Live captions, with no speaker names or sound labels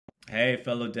Hey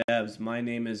fellow devs, my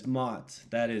name is Mott,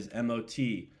 that is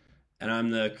M-O-T, and I'm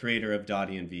the creator of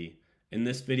dotenv. In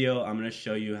this video, I'm going to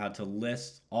show you how to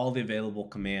list all the available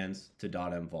commands to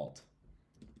dotenv-vault.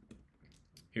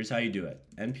 Here's how you do it.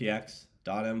 npx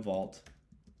dotenv-vault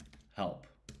help.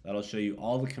 That'll show you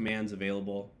all the commands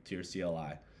available to your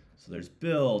CLI. So there's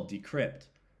build, decrypt,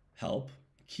 help,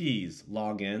 keys,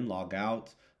 log in, log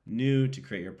out, new to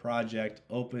create your project,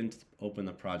 open to open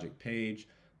the project page,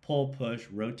 pull, push,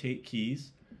 rotate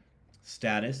keys,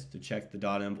 status to check the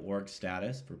 .env org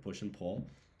status for push and pull,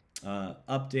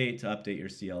 update to update your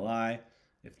CLI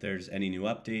if there's any new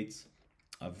updates,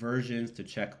 versions to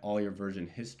check all your version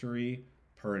history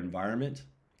per environment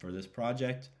for this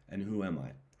project, and who am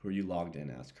I? Who are you logged in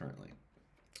as currently?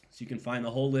 So you can find the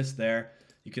whole list there.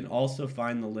 You can also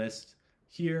find the list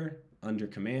here under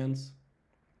commands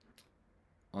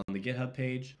on the GitHub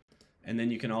page, and then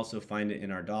you can also find it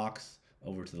in our docs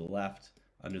over to the left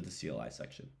under the CLI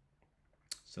section.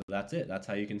 So that's it. That's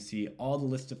how you can see all the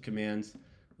list of commands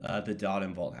the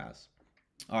dotenv-vault has.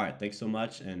 All right, thanks so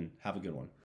much and have a good one.